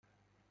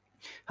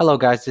Hello,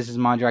 guys. This is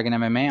Mondragon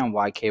MMA on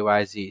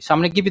YKYZ. So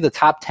I'm going to give you the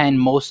top 10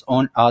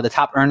 the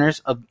top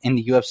earners in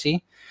the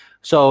UFC.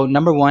 So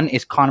number one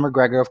is Conor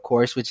McGregor, of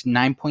course, which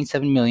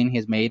 9.7 million he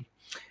has made,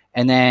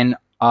 and then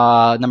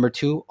number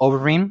two,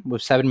 Overeem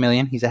with 7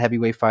 million. He's a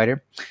heavyweight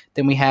fighter.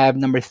 Then we have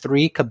number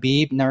three,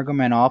 Khabib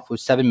Nurmagomedov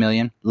with 7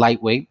 million,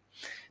 lightweight.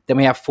 Then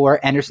we have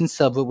four, Anderson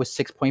Silva with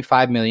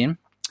 6.5 million,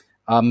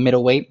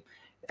 middleweight,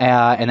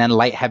 and then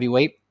light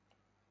heavyweight.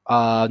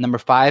 Number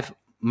five,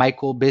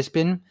 Michael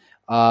Bisping.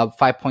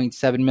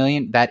 5.7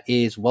 million. That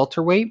is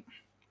welterweight.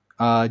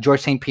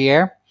 George St.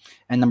 Pierre,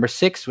 and number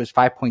six was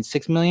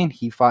 5.6 million.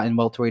 He fought in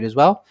welterweight as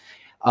well.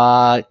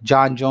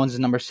 John Jones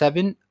is number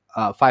seven,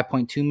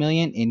 5.2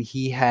 million, and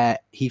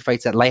he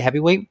fights at light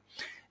heavyweight.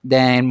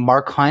 Then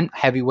Mark Hunt,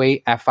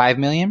 heavyweight at 5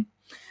 million.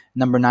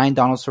 Number nine,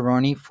 Donald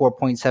Cerrone,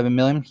 4.7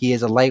 million. He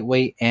is a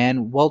lightweight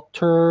and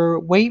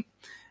welterweight.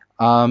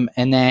 And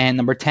then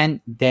number 10,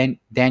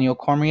 Daniel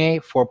Cormier,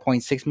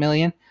 4.6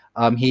 million.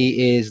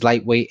 He is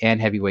lightweight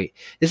and heavyweight.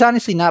 It's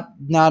honestly not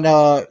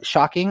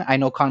shocking. I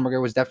know Conor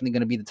McGregor was definitely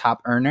going to be the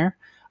top earner.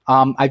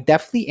 I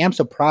definitely am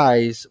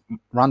surprised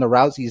Ronda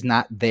Rousey is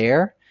not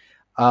there.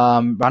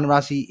 Ronda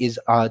Rousey is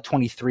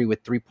 23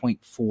 with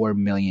 $3.4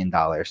 million.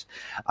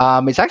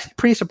 It's actually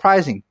pretty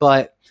surprising.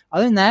 But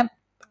other than that,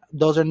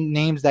 those are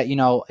names that,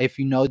 if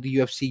you know the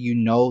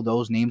UFC,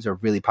 those names are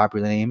really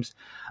popular names.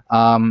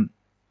 In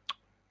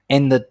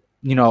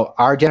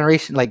our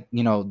generation,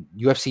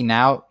 UFC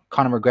now,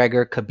 Conor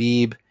McGregor,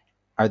 Khabib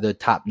are the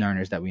top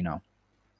earners that we know.